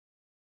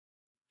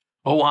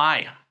Oh,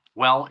 hi.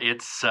 Well,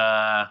 it's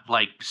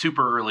like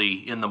super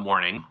early in the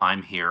morning.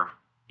 I'm here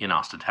in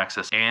Austin,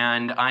 Texas,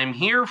 and I'm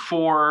here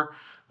for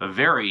a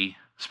very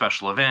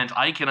special event.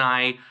 Ike and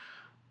I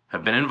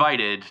have been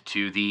invited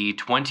to the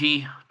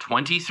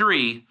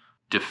 2023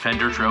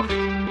 Defender Trophy.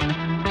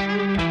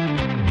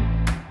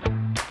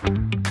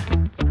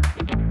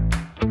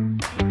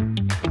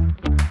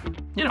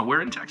 You know,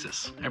 we're in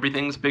Texas.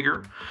 Everything's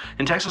bigger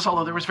in Texas,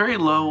 although there was very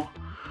low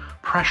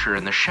pressure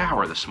in the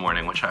shower this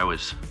morning, which I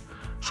was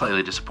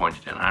slightly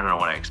disappointed in. I don't know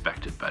what I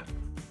expected, but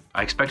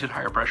I expected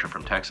higher pressure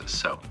from Texas,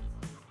 so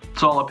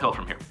it's all uphill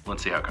from here.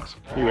 Let's see how it goes.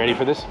 You ready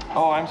for this?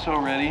 Oh, I'm so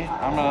ready.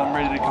 I'm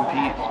ready to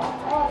compete.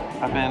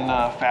 I've been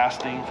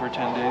fasting for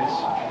 10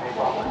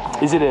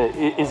 days.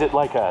 Is it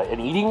like an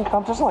eating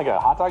contest, like a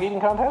hot dog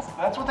eating contest?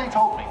 That's what they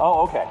told me.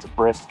 Oh, okay.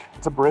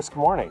 It's a brisk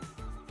morning.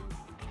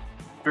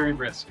 Very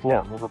brisk.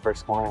 Yeah, it was a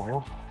brisk morning.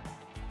 Yeah.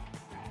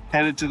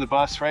 Headed to the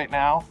bus right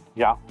now.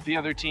 Yeah. The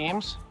other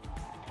teams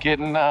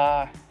getting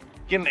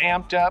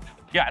amped up.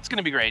 Yeah, it's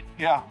gonna be great.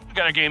 Yeah. We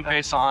got our game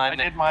face on. I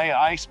did my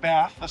ice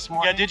bath this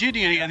morning. Yeah, did you?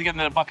 Did you get in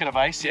a bucket of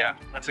ice? Yeah.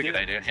 That's a good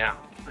idea, yeah.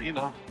 You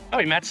know, Oh,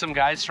 we met some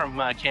guys from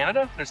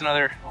Canada. There's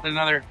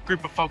another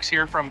group of folks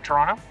here from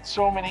Toronto.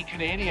 so many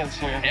Canadians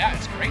here. Yeah,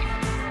 it's great.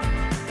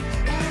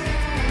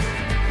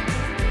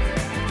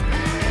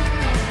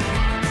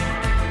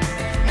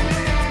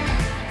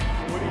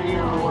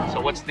 So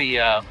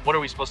what are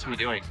we supposed to be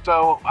doing?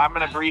 So I'm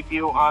going to brief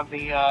you on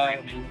the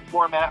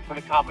format for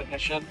the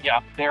competition.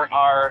 Yeah. There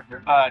are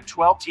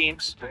 12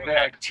 teams. There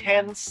are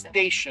 10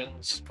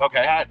 stations. Okay.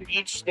 At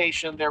each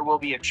station, there will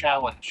be a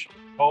challenge.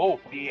 Oh,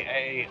 Be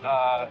a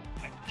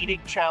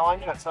eating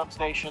challenge at some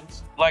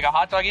stations. like a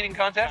hot dog eating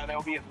contest? There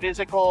will be a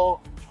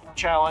physical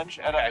challenge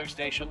at Okay. other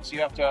stations. You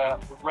have to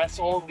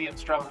wrestle the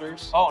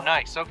instructors. Oh,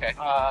 nice. Okay.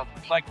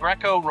 Like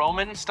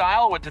Greco-Roman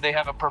style? What do they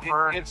have a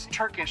preferred? It's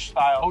Turkish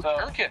style. Oh, so,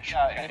 Turkish.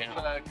 Yeah, Okay.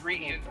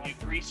 it's you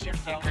grease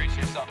yourself. Brace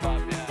yourself up.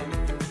 Yeah.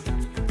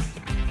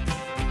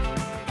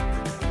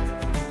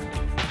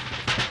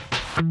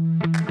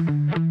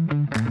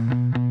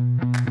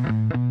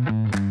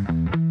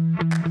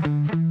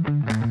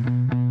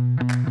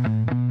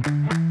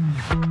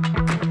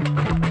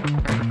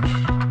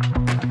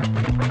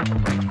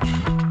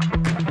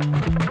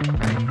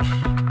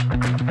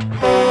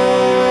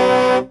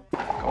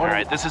 All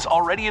right, this is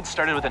already, it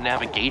started with a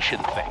navigation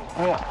thing.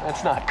 Yeah.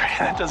 That's not great.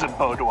 That doesn't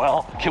bode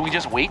well. Can we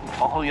just wait and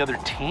follow the other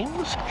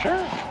teams? Sure.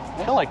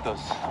 I feel like those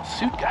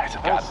suit guys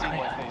have got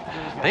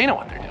they know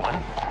what they're doing.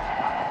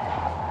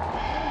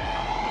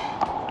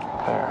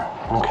 There.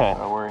 Okay.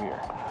 So we're here.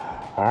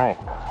 All right.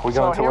 We're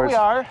So going here towards. we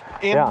are.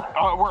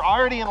 Yeah. We're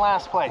already in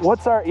last place.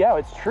 What's our? Yeah,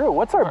 it's true.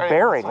 What's our All right,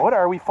 bearing? it's like- What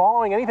are we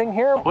following? Anything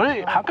here?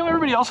 How come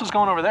everybody else is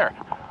going over there?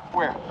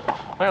 Where?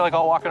 They're like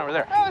all walking over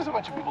there. Oh, there's a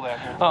bunch of people down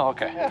here. Oh,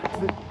 okay. Yeah.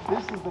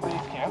 This is the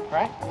base camp,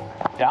 right?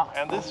 Yeah.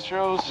 And this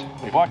shows.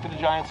 We've walked in a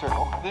giant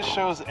circle. This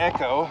shows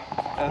Echo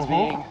as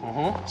being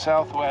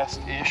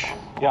southwest-ish.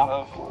 Yeah.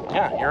 Of,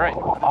 Yeah, you're right.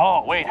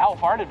 Oh, wait, how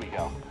far did we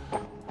go?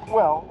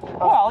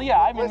 well,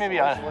 yeah. I mean, listen,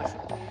 maybe. listen.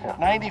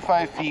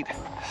 95 feet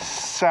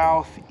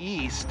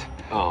southeast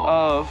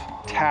of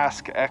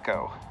Task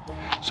Echo.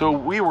 So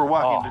we were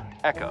walking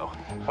to Echo.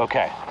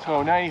 Okay.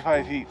 So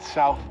 95 feet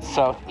south.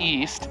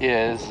 Southeast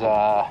is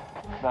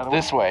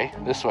this way.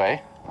 This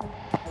way.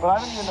 But I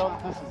don't even know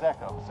that this is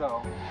Echo.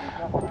 So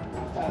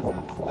it says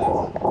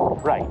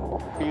it's Right.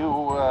 this. Are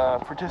you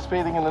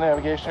participating in the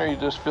navigation, or are you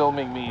just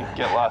filming me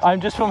get lost?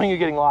 I'm just filming you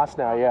getting lost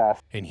now. Yeah.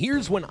 And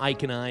here's when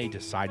Ike and I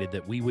decided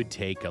that we would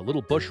take a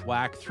little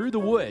bushwhack through the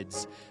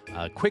woods,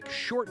 a quick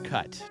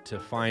shortcut to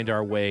find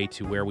our way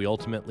to where we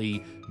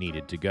ultimately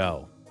needed to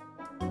go.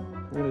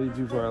 We're gonna be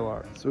too far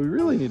along. So we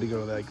really need to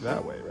go like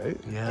that way, right?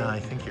 Yeah, I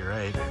think you're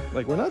right.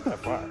 Like we're not that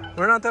far.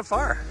 We're not that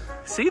far.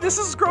 See, this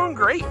is growing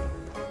great.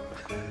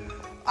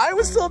 I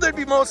was told they'd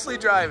be mostly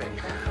driving.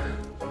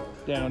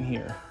 Down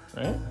here,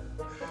 right?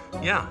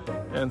 Yeah.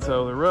 And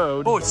so the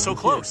road. Oh, it's so is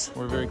close. here.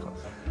 We're very close.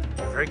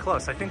 Very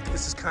close. I think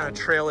this is kind of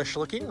trailish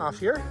looking off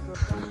here.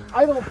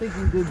 I don't think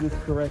we did this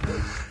correctly.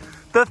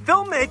 The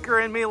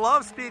filmmaker in me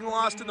loves being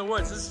lost in the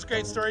woods. This is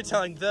great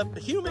storytelling. The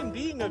human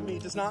being of me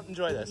does not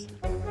enjoy this.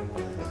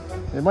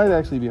 It might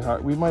actually be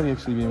hard. We might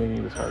actually be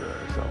making this harder on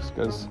ourselves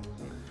because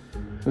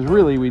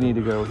really we need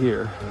to go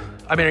here.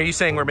 I mean, are you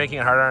saying we're making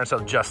it harder on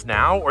ourselves just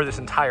now, or this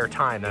entire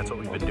time that's what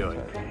we've been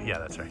doing? Yeah,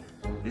 that's right.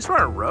 At least we're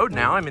on a road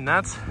now. I mean,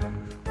 that's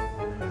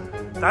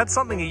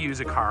something you use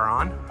a car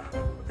on.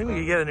 I think we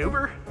could get an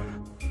Uber.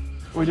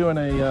 We're doing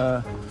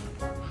a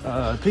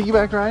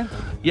piggyback ride.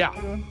 Yeah.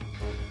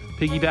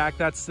 Piggyback,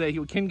 that's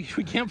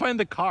we can't find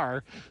the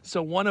car,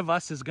 so one of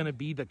us is gonna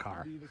be the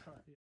car.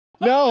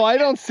 No, I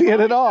don't see it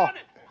at all.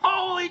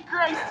 Holy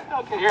Christ!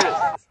 Okay, here it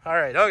is. All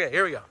right, okay,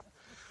 here we go.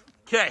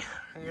 Okay,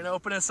 I'm gonna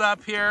open this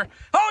up here.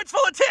 Oh, it's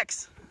full of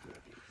ticks!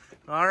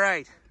 All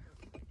right.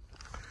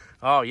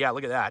 Oh yeah,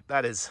 look at that.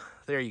 That is,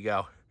 there you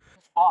go.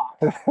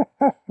 Real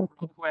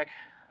quick.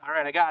 All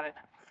right, I got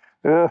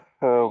it.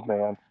 Oh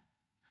man.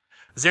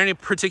 Is there any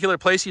particular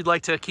place you'd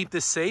like to keep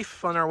this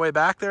safe on our way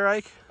back there,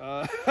 Ike?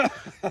 I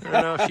don't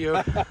know if you...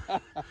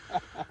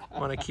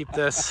 Want to keep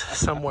this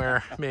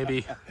somewhere,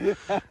 maybe.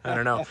 I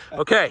don't know.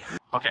 Okay.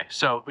 Okay,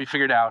 so we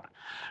figured out,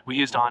 we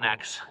used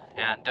Onyx,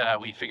 and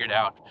we figured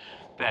out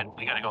that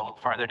we got to go a little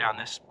farther down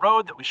this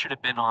road that we should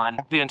have been on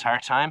the entire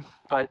time.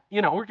 But,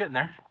 you know, we're getting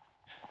there.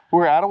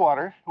 We're out of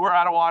water. We're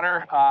out of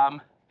water.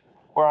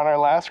 We're on our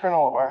last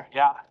granola bar.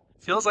 Yeah.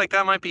 Feels like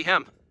that might be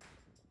him.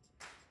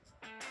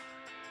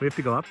 We have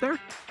to go up there?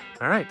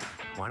 All right.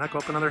 Why not go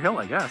up another hill,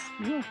 I guess?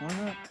 Yeah,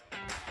 why not?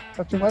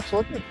 Not too much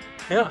looking.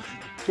 Yeah.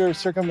 You're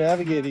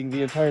circumnavigating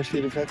the entire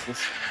state of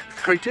Texas.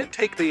 We did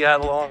take the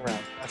long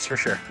route, that's for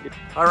sure.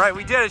 All right,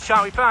 we did it,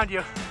 Sean. We found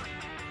you.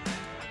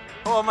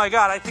 Oh my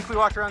God, I think we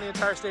walked around the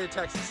entire state of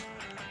Texas.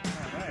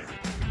 All right.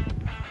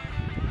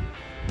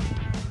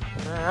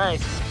 All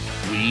right.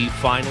 We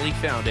finally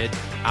found it.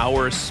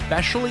 Our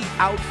specially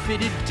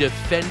outfitted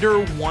Defender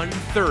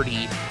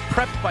 130,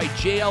 prepped by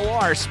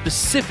JLR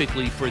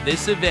specifically for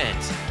this event.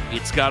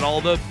 It's got all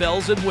the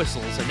bells and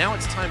whistles, and now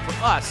it's time for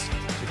us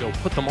to go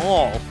put them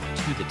all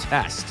to the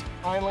test.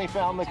 Finally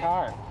found the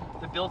car.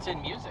 The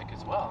built-in music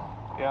as well.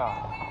 Yeah.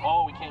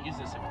 Oh, we can't use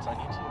this if it's on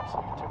YouTube, so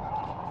we can turn that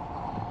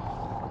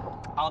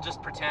off. I'll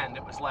just pretend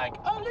it was like...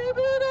 What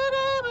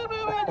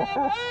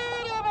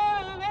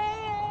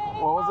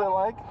was it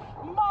like?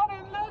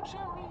 Modern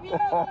luxury.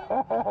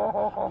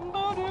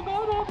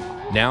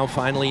 Now,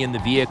 finally in the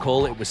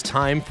vehicle, it was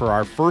time for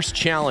our first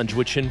challenge,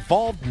 which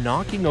involved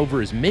knocking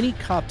over as many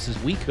cups as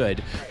we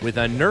could with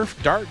a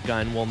Nerf dart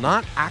gun while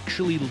not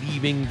actually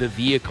leaving the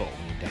vehicle.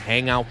 We need to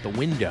hang out the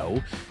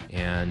window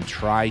and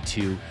try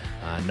to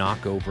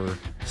knock over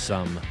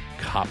some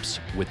cups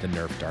with the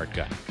Nerf dart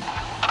gun.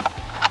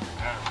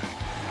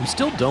 We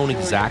still don't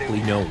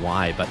exactly know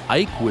why, but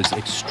Ike was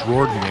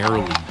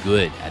extraordinarily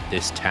good at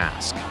this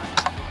task.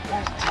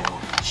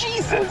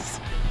 Jesus!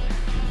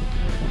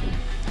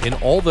 In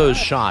all those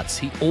shots,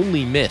 he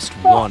only missed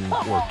 1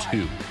 or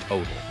 2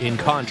 total. In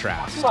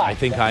contrast, I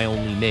think I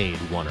only made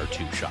 1 or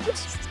 2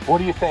 shots. What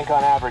do you think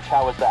on average?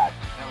 How was that?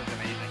 That was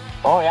amazing.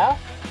 Oh, yeah?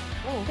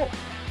 Oh, good.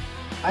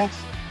 Thanks.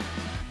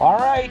 All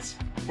right,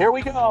 here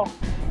we go.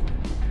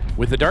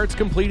 With the darts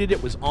completed,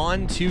 it was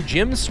on to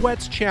Jim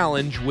Sweat's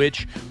challenge,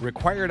 which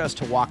required us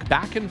to walk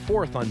back and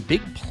forth on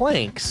big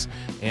planks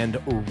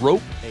and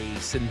rope a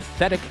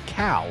synthetic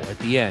cow at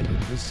the end.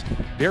 It was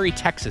very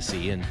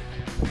Texas-y, and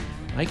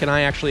Mike and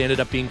I actually ended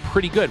up being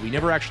pretty good. We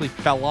never actually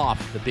fell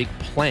off the big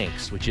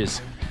planks, which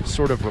is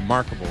sort of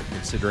remarkable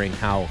considering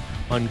how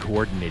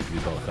uncoordinated we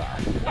both are.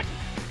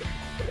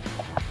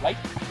 Right,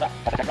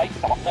 left, right,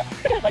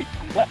 left, right,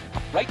 left,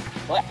 right,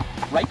 left,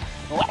 right,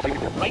 left,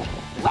 right,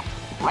 left.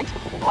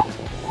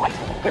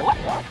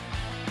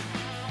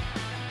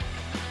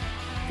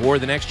 For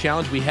the next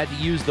challenge, we had to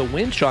use the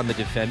winch on the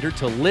Defender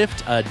to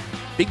lift a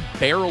big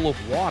barrel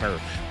of water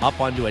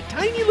up onto a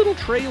tiny little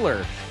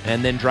trailer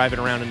and then drive it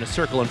around in a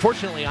circle.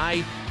 Unfortunately,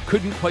 I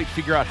couldn't quite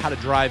figure out how to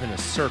drive in a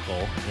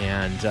circle,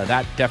 and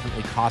that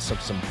definitely cost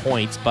us some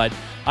points, but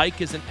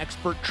Ike is an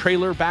expert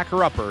trailer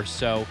backer-upper,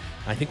 so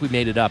I think we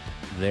made it up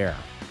there.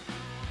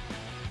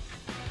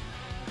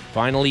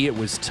 Finally, it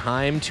was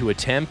time to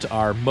attempt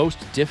our most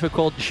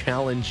difficult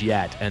challenge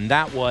yet, and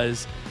that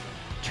was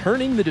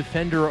turning the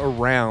Defender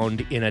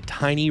around in a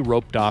tiny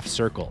roped-off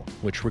circle,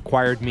 which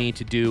required me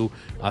to do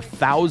a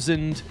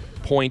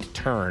 1,000-point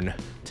turn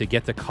to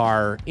get the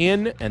car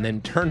in and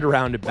then turned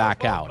around and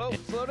back out. Oh,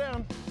 slow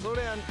down, slow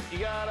down. You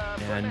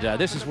gotta. And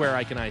this is where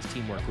Ike and I's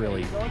teamwork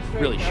really shines.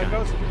 You're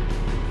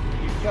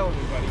killing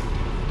me, buddy.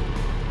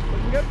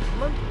 Looking good.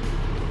 Come on.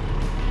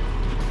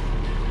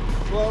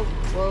 Slow,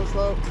 slow,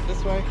 slow.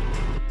 This way. Okay,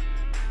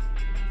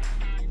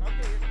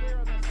 you're clear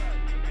on this side.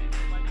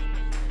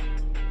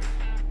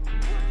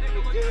 What are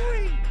you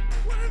doing?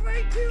 What am I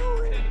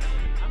doing?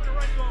 I'm gonna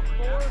run you over.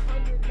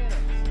 400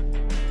 minutes.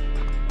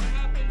 What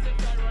happens if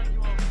I run you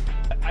over?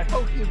 I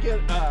hope you get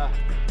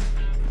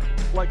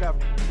like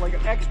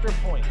an extra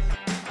point.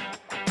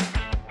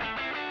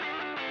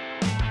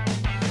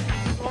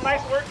 Well,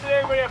 nice work today.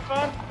 Everybody have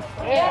fun?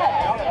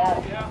 Yeah.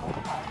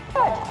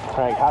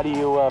 Frank, how do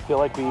you feel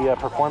like we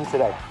performed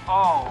today?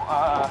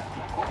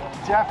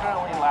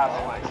 Definitely last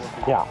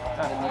place. Yeah.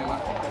 Definitely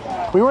last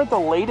place. We weren't the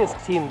latest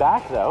team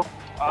back, though.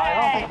 I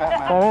don't think that I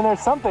matters. mean,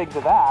 there's something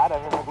to that. I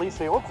mean, at least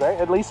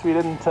we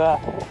didn't. At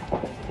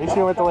least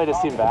we weren't the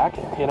latest team back.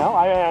 You know,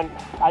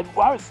 I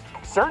was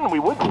certain we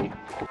would be.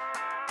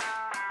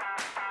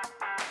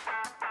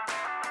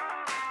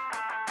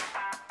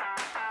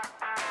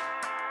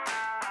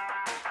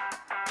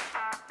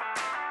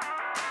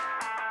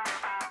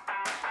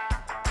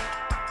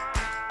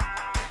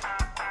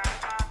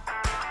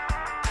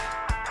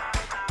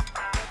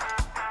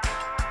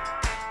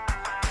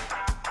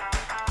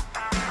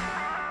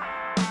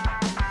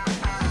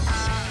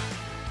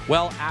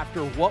 Well,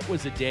 after what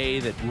was a day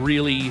that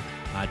really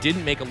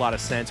didn't make a lot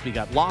of sense, we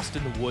got lost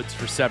in the woods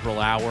for several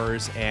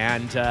hours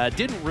and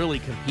didn't really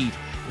compete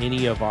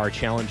any of our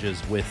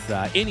challenges with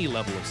any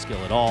level of skill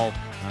at all.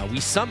 We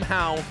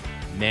somehow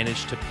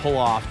managed to pull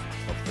off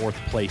a 4th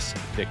place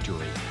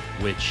victory,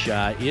 which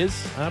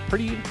is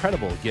pretty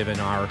incredible given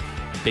our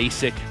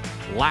basic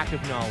lack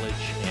of knowledge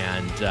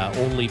and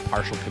only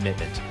partial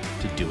commitment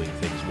to doing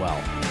things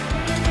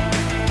well.